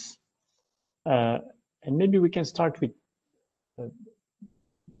sections. And maybe we can start with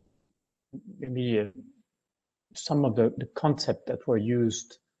some of the concepts that were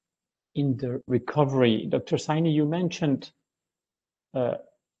used in the recovery. Dr. Saini, you mentioned a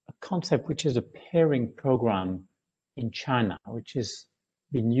concept which is a pairing program in China, which has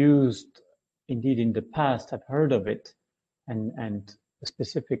been used indeed in the past. I've heard of it, and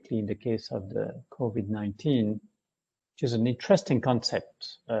specifically in the case of the COVID-19, which is an interesting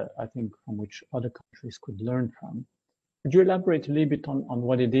concept, I think, from which other countries could learn from. Could you elaborate a little bit on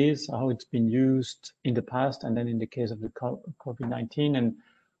what it is, how it's been used in the past, and then in the case of the COVID-19, and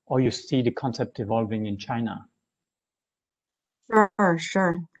how you see the concept evolving in China?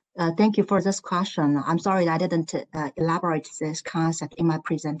 Sure. Thank you for this question. I'm sorry that I didn't elaborate this concept in my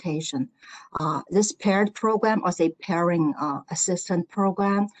presentation. This paired program, or say pairing assistant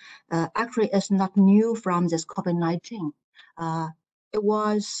program, actually is not new from this COVID-19. It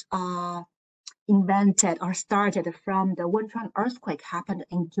was invented or started from the Wenchuan earthquake happened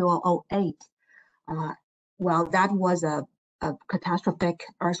in 2008. Well, that was a catastrophic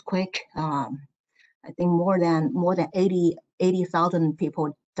earthquake. I think more than 80,000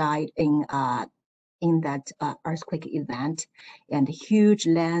 people died in that earthquake event, and huge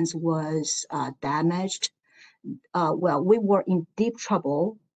lands was damaged. Well, we were in deep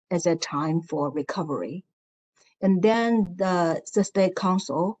trouble at that time for recovery. And then the State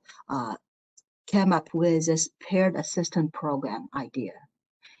Council came up with this paired assistance program idea.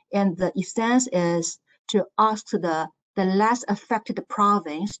 And the essence is to ask the less affected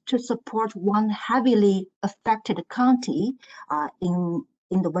province to support one heavily affected county in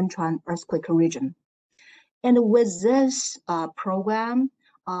the Wenchuan earthquake region. And with this program,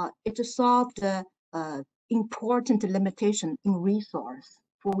 it solved the important limitation in resource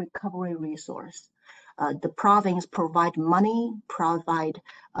for recovery resource. The province provide money, provided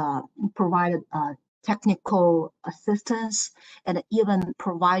technical assistance, and even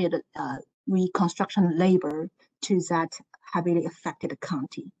provided reconstruction labor to that heavily affected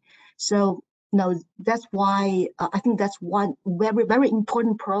county. So that's why I think that's one very, very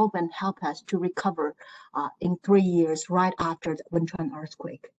important program helped us to recover in 3 years right after the Wenchuan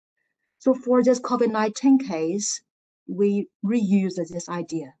earthquake. So for this COVID-19 case, we reuse this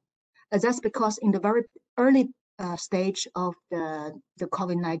idea. That's because in the very early stage of the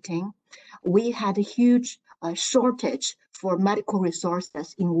COVID-19, we had a huge shortage for medical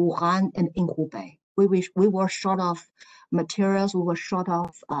resources in Wuhan and in Hubei. We were short of materials, we were short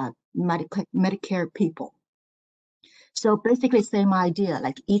of Medicare people. So basically same idea,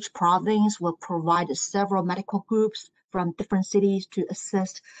 like each province will provide several medical groups from different cities to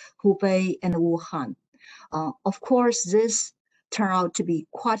assist Hubei and Wuhan. Of course, this turned out to be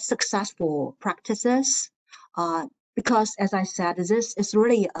quite successful practices because, as I said, this is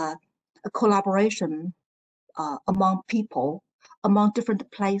really a collaboration among people, among different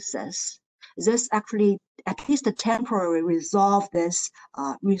places. This actually, at least temporarily, resolve this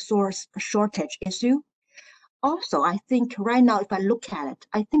resource shortage issue. Also, I think right now, if I look at it,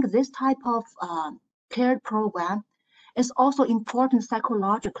 I think this type of paired program is also important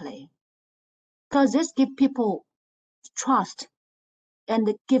psychologically, because this gives people trust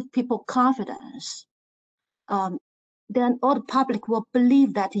and give people confidence. Then all the public will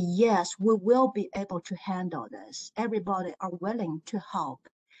believe that, yes, we will be able to handle this. Everybody are willing to help,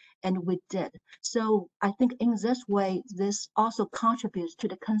 and we did. So I think in this way, this also contributes to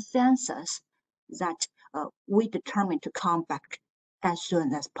the consensus that we determined to come back as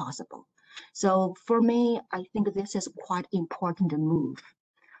soon as possible. So for me, I think this is quite important move.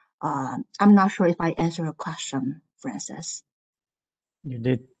 I'm not sure if I answered your question, Francis. You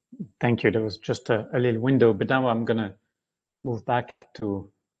did. Thank you. There was just a little window, but now I'm going to move back to,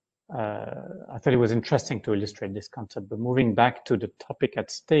 I thought it was interesting to illustrate this concept, but moving back to the topic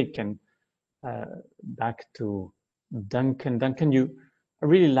at stake and back to Duncan, I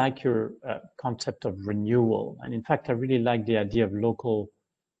really like your concept of renewal. And in fact, I really like the idea of local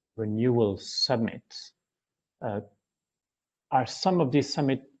renewal summits. Are some of these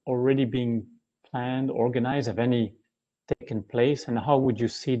summits already being planned, organized? Have any taken place? And how would you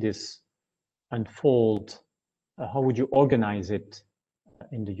see this unfold? How would you organize it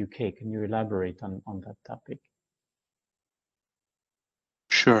in the UK? Can you elaborate on that topic?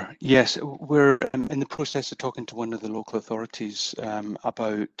 Sure. Yes, we're in the process of talking to one of the local authorities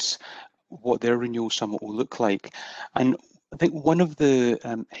about what their renewal summit will look like. And I think one of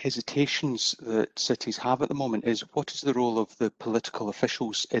the hesitations that cities have at the moment is what is the role of the political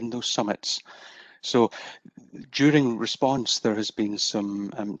officials in those summits? So during response, there has been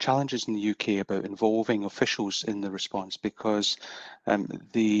some challenges in the UK about involving officials in the response, because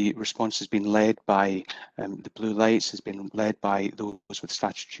the response has been led by the blue lights, has been led by those with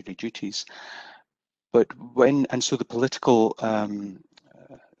statutory duties. But so the political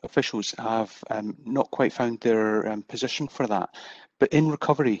officials have not quite found their position for that. But in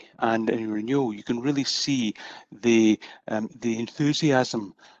recovery and in renewal, you can really see the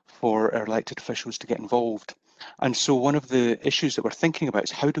enthusiasm for our elected officials to get involved. And so one of the issues that we're thinking about is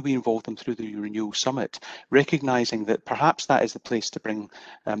how do we involve them through the Renewal Summit, recognising that perhaps that is the place to bring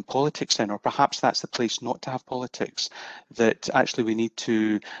politics in, or perhaps that's the place not to have politics, that actually we need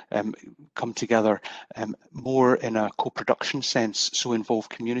to come together more in a co-production sense, so involve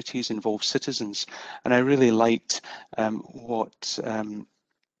communities, involve citizens. And I really liked what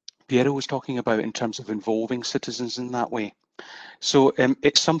Piero was talking about in terms of involving citizens in that way. So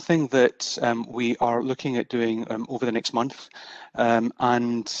it's something that we are looking at doing over the next month,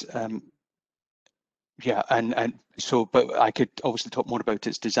 so, but I could obviously talk more about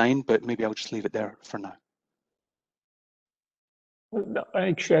its design, but maybe I'll just leave it there for now. Well,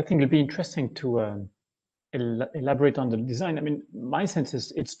 actually, I think it'll be interesting to elaborate on the design. I mean, my sense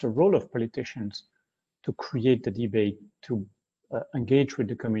is it's the role of politicians to create the debate, to engage with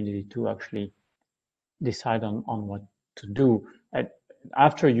the community, to actually decide on what to do. And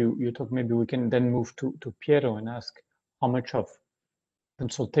after you talk, maybe we can then move to Piero and ask how much of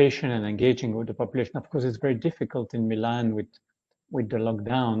consultation and engaging with the population. Of course, it's very difficult in Milan with the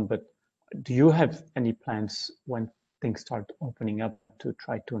lockdown, but do you have any plans when things start opening up to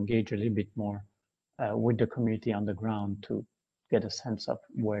try to engage a little bit more with the community on the ground to get a sense of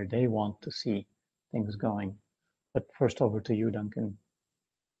where they want to see things going? But first, over to you, Duncan.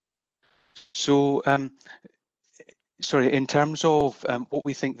 So, sorry, in terms of what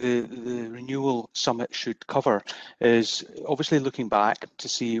we think the Renewal Summit should cover is obviously looking back to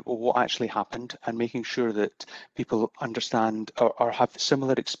see what actually happened and making sure that people understand or have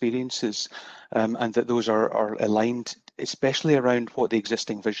similar experiences and that those are aligned, especially around what the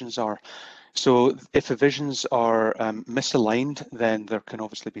existing visions are. So if the visions are misaligned, then there can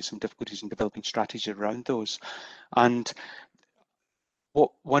obviously be some difficulties in developing strategy around those. And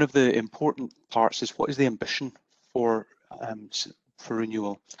one of the important parts is what is the ambition for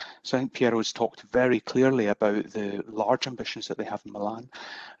renewal. So I think Piero has talked very clearly about the large ambitions that they have in Milan.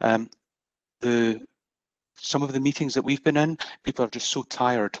 Some of the meetings that we've been in, people are just so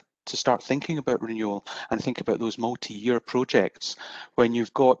tired to start thinking about renewal and think about those multi-year projects when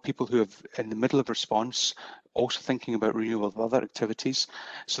you've got people who have in the middle of response also thinking about renewal of other activities.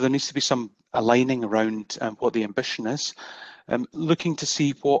 So there needs to be some aligning around what the ambition is. Looking to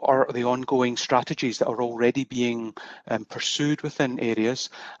see what are the ongoing strategies that are already being pursued within areas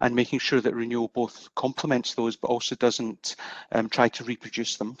and making sure that renewal both complements those but also doesn't try to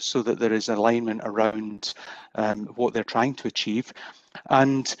reproduce them, so that there is alignment around what they're trying to achieve,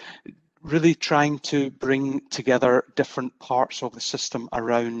 and really trying to bring together different parts of the system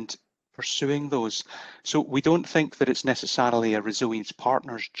around pursuing those. So we don't think that it's necessarily a resilience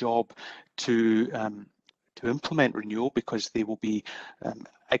partner's job to implement renewal, because they will be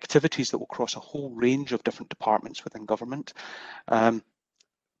activities that will cross a whole range of different departments within government. But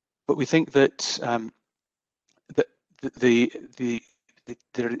we think that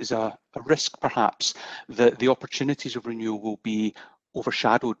there is a risk, perhaps, that the opportunities of renewal will be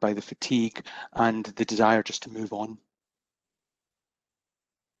overshadowed by the fatigue and the desire just to move on.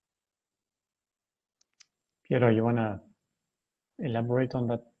 Piero, you want to elaborate on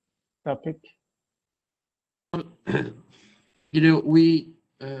that topic? You know, we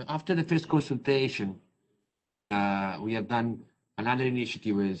after the first consultation, we have done another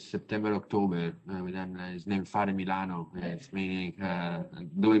initiative with September, October. We done it's named Fare Milano. It's meaning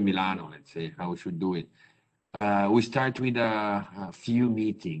doing Milano. Let's say how we should do it. We start with a few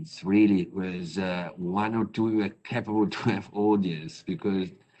meetings, really, with one or two we were capable to have audience, because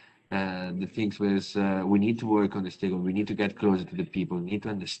the things was we need to work on the stakeholder, we need to get closer to the people, we need to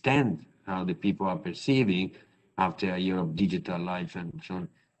understand how the people are perceiving after a year of digital life and so on.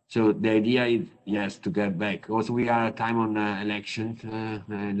 So the idea is, yes, to get back. Also, we are at time on election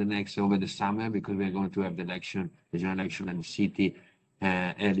in the next, over the summer, because we're going to have the election, the general election in the city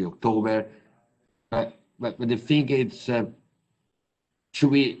early October. But the thing is, should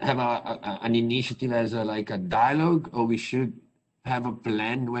we have an initiative as like a dialogue, or we should have a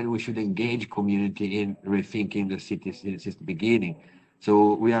plan when we should engage community in rethinking the city since the beginning?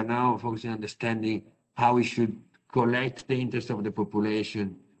 So we are now focusing on understanding how we should collect the interest of the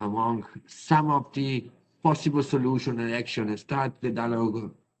population among some of the possible solution and action, and start the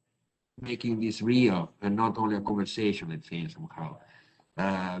dialogue, making this real and not only a conversation, let's say, somehow.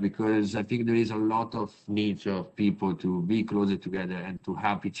 Because I think there is a lot of needs of people to be closer together and to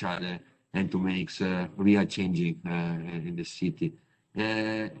help each other and to make real changing in the city.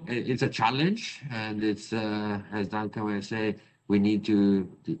 It's a challenge, and it's, as Duncan will say, we need to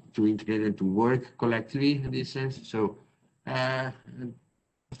integrate and to work collectively in this sense. So I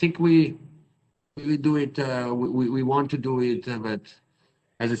think we do it, we want to do it, but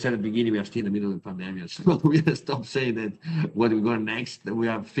as I said at the beginning, we are still in the middle of the pandemic, so we have to stop saying that what we're going next. We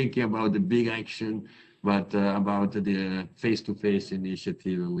are thinking about the big action, but about the face-to-face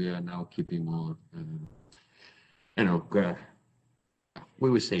initiative, we are now keeping more, we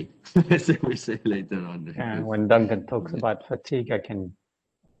will say, we say later on. When Duncan talks about fatigue, I can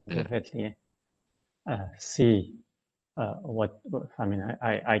definitely see what, I mean,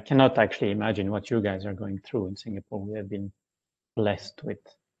 I cannot actually imagine what you guys are going through in Singapore. We have been blessed with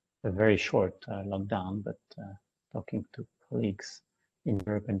a very short lockdown, but talking to colleagues in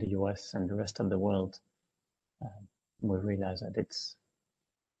Europe and the US and the rest of the world, we realize that it's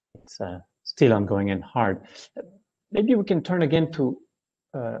still ongoing and hard. Maybe we can turn again to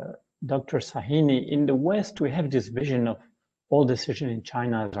Dr. Saini. In the West, we have this vision of all decisions in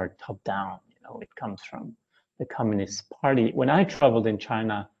China are top down. You know, it comes from the Communist Party. When I traveled in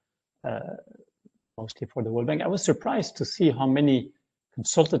China, mostly for the World Bank, I was surprised to see how many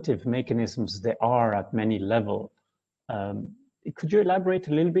consultative mechanisms there are at many levels. Could you elaborate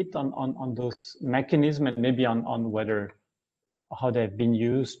a little bit on those mechanisms, and maybe on whether how they've been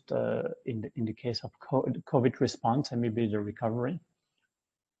used in the case of COVID response and maybe the recovery?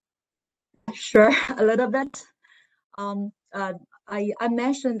 Sure, a little bit. I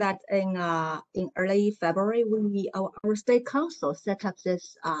mentioned that in early February, our state council set up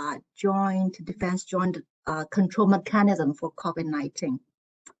this joint control mechanism for COVID-19.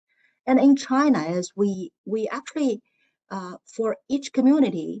 And in China, as we actually for each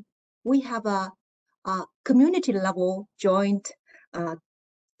community, we have a community level joint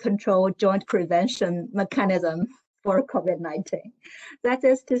control, joint prevention mechanism for COVID-19. That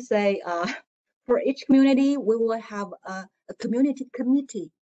is to say, for each community, we will have a community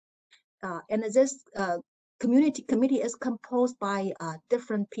committee. And this community committee is composed by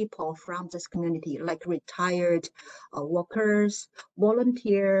different people from this community, like retired workers,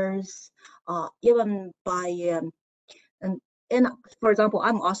 volunteers, even by, and for example,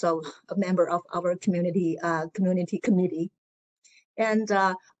 I'm also a member of our community committee. And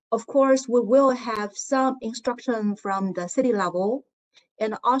of course, we will have some instruction from the city level.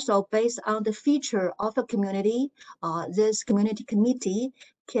 And also based on the feature of a community, this community committee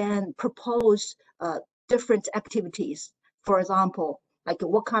can propose different activities. For example, like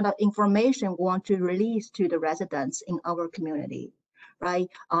what kind of information we want to release to the residents in our community, right?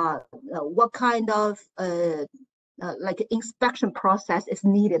 What kind of like inspection process is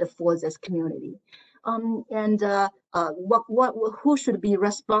needed for this community. And who should be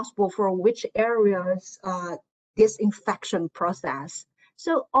responsible for which areas disinfection process.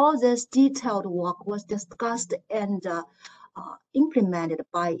 So all this detailed work was discussed and implemented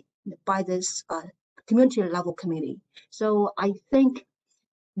by this community level committee. So I think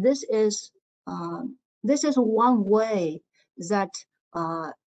this is one way that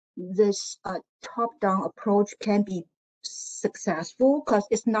this top-down approach can be successful, because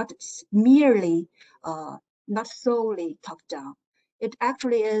it's not merely not solely top-down. It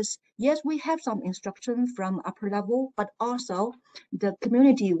actually is, yes, we have some instruction from upper level, but also the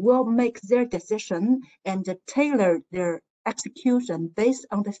community will make their decision and tailor their execution based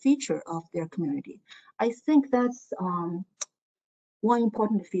on the feature of their community. I think that's one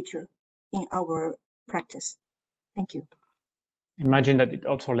important feature in our practice. Thank you. Imagine that it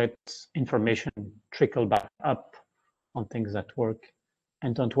also lets information trickle back up on things that work.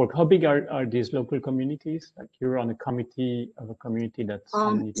 and don't work. How big are these local communities? Like you're on a committee of a community that's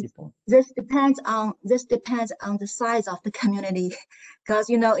how many people? This depends on the size of the community, because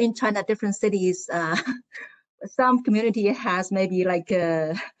in China, different cities, some community has maybe like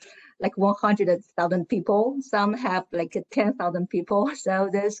 100,000 people. Some have like 10,000 people. So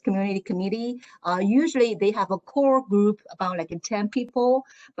this committee, usually they have a core group about like 10 people,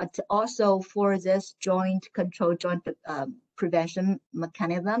 but also for this joint prevention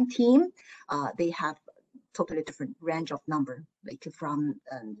mechanism team, they have totally different range of number, like from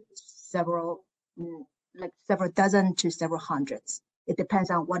several dozen to several hundreds. It depends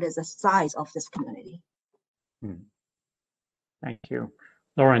on what is the size of this community. Thank you.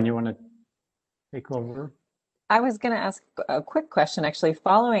 Lauren, you want to take over? I was going to ask a quick question, actually,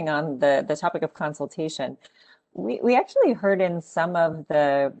 following on the topic of consultation. We actually heard in some of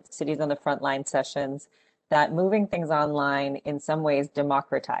the cities on the frontline sessions that moving things online in some ways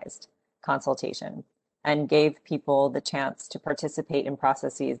democratized consultation and gave people the chance to participate in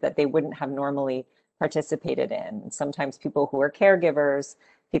processes that they wouldn't have normally participated in. Sometimes people who are caregivers,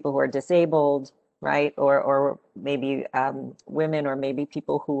 people who are disabled, right? Or maybe women, or maybe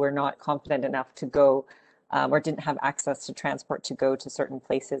people who were not confident enough to go or didn't have access to transport to go to certain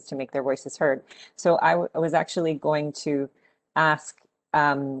places to make their voices heard. So I was actually going to ask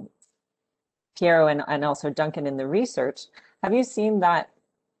Piero and also Duncan in the research, have you seen that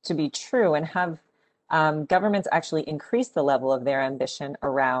to be true, and have governments actually increased the level of their ambition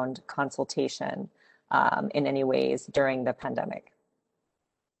around consultation in any ways during the pandemic?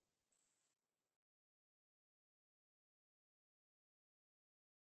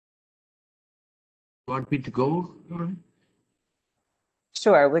 Want me to go?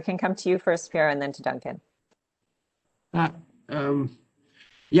 Sure, we can come to you first, Piero, and then to Duncan.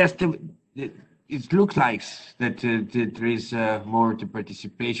 Yes, it looks like that there is more to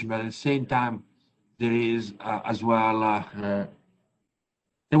participation, but at the same time, there is as well,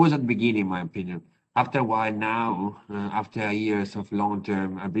 there was at the beginning, in my opinion. After a while now, after years of long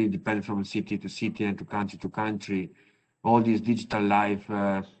term, I believe depending from city to city and to country, all this digital life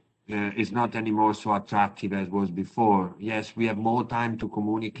is not anymore so attractive as was before. Yes, we have more time to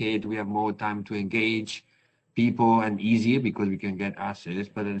communicate, we have more time to engage people, and easier because we can get access,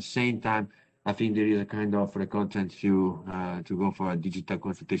 but at the same time, I think there is a kind of reluctance to go for a digital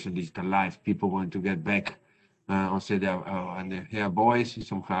consultation, digital life. People want to get back on say and hear voice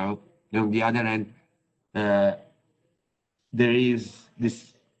somehow. And on the other hand, there is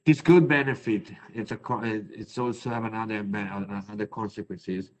this good benefit. It's also have another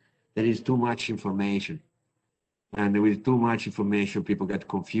consequences. There is too much information. And with too much information, people get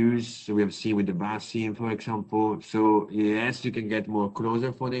confused. So we have seen with the vaccine, for example. So yes, you can get more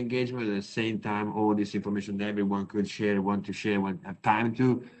closer for the engagement. At the same time, all this information that everyone could share, want to share, want have time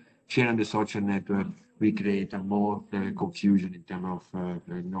to share on the social network, we create a more confusion in terms of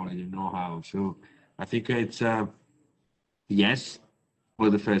knowledge and know-how. So I think it's yes for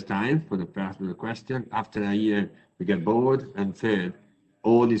the first time, for the part of the question. After a year, we get bored. And third,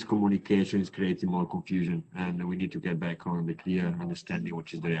 all this communication is creating more confusion, and we need to get back on the clear understanding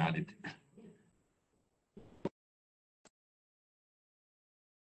which is the reality.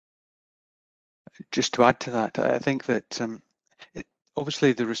 Just to add to that, I think that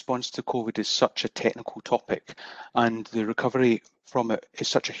obviously the response to COVID is such a technical topic, and the recovery from it is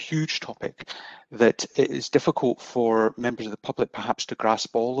such a huge topic that it is difficult for members of the public perhaps to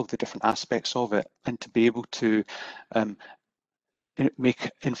grasp all of the different aspects of it and to be able to make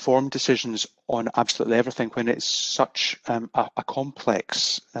informed decisions on absolutely everything when it's such a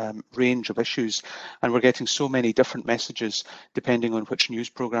complex range of issues, and we're getting so many different messages depending on which news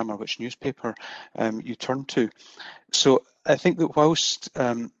programme or which newspaper you turn to. So I think that whilst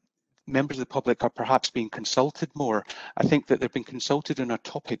members of the public are perhaps being consulted more, I think that they're being consulted on a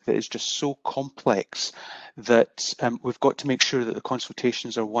topic that is just so complex that we've got to make sure that the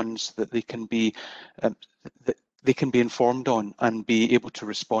consultations are ones that they can be informed on and be able to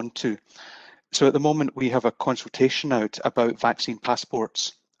respond to. So at the moment, we have a consultation out about vaccine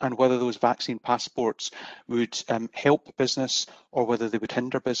passports and whether those vaccine passports would help business or whether they would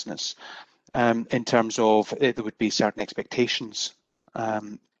hinder business in terms of there would be certain expectations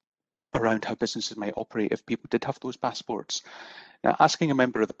around how businesses might operate if people did have those passports. Now, asking a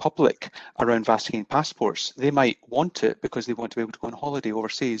member of the public around vaccine passports, they might want it because they want to be able to go on holiday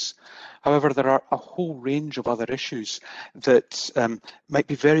overseas. However, there are a whole range of other issues that might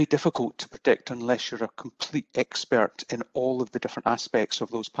be very difficult to predict unless you're a complete expert in all of the different aspects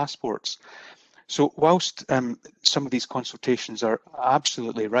of those passports. So whilst some of these consultations are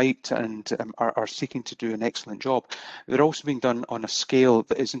absolutely right and are seeking to do an excellent job, they're also being done on a scale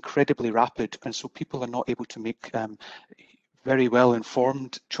that is incredibly rapid, and so people are not able to make very well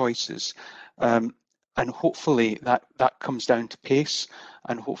informed choices. And hopefully that comes down to pace,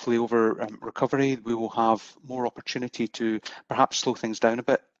 and hopefully over recovery we will have more opportunity to perhaps slow things down a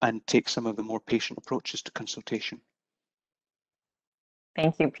bit and take some of the more patient approaches to consultation.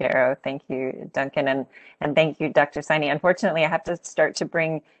 Thank you, Piero. Thank you, Duncan, and thank you, Dr. Saini. Unfortunately, I have to start to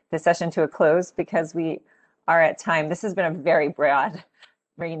bring the session to a close because we are at time. This has been a very broad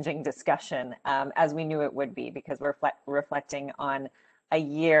ranging discussion, as we knew it would be, because we're reflecting on a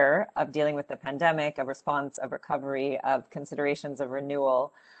year of dealing with the pandemic, of response, of recovery, of considerations of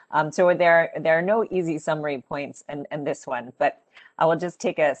renewal. So there are no easy summary points in this one, but I will just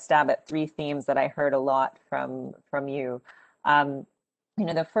take a stab at three themes that I heard a lot from you. You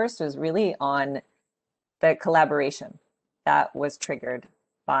know, the first was really on the collaboration that was triggered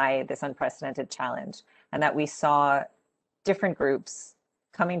by this unprecedented challenge, and that we saw different groups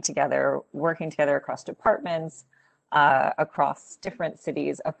coming together, working together across departments, across different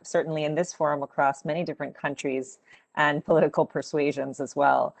cities, certainly in this forum across many different countries and political persuasions as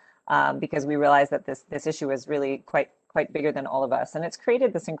well, because we realized that this issue is really quite bigger than all of us, and it's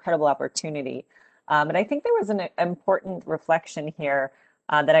created this incredible opportunity. But I think there was an important reflection here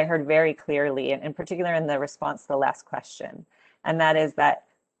that I heard very clearly, and in particular in the response to the last question, and that is that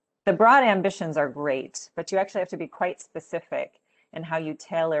the broad ambitions are great, but you actually have to be quite specific in how you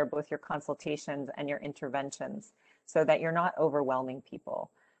tailor both your consultations and your interventions so that you're not overwhelming people,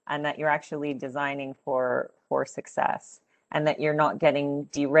 and that you're actually designing for success, and that you're not getting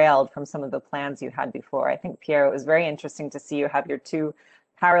derailed from some of the plans you had before. I think, Piero, it was very interesting to see you have your two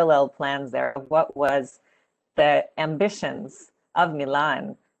parallel plans there. What was the ambitions of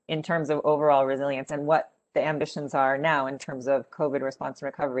Milan in terms of overall resilience and what the ambitions are now in terms of COVID response and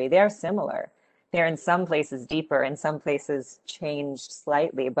recovery. They are similar. They're in some places deeper, in some places changed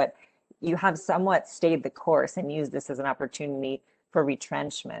slightly, but you have somewhat stayed the course and used this as an opportunity for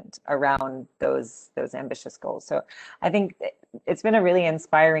retrenchment around those ambitious goals. So I think it's been a really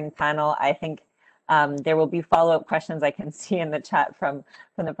inspiring panel. I think there will be follow-up questions I can see in the chat from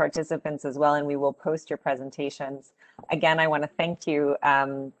the participants as well, and we will post your presentations. Again, I want to thank you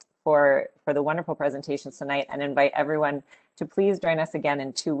for the wonderful presentations tonight, and invite everyone to please join us again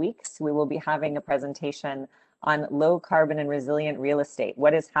in 2 weeks. We will be having a presentation on low carbon and resilient real estate.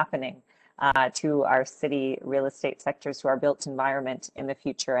 What is happening to our city real estate sectors, to our built environment in the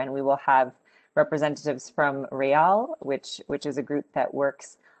future? And we will have representatives from Real, which is a group that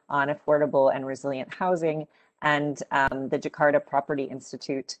works on affordable and resilient housing, and the Jakarta Property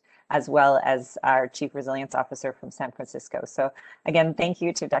Institute, as well as our Chief Resilience Officer from San Francisco. So again, thank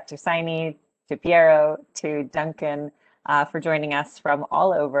you to Dr. Saini, to Piero, to Duncan for joining us from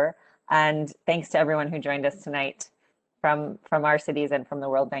all over. And thanks to everyone who joined us tonight from our cities and from the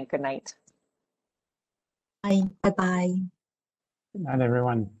World Bank. Good night. Bye. Bye-bye. Good night,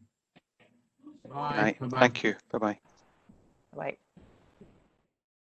 everyone. Bye. Thank you. Bye-bye. Bye.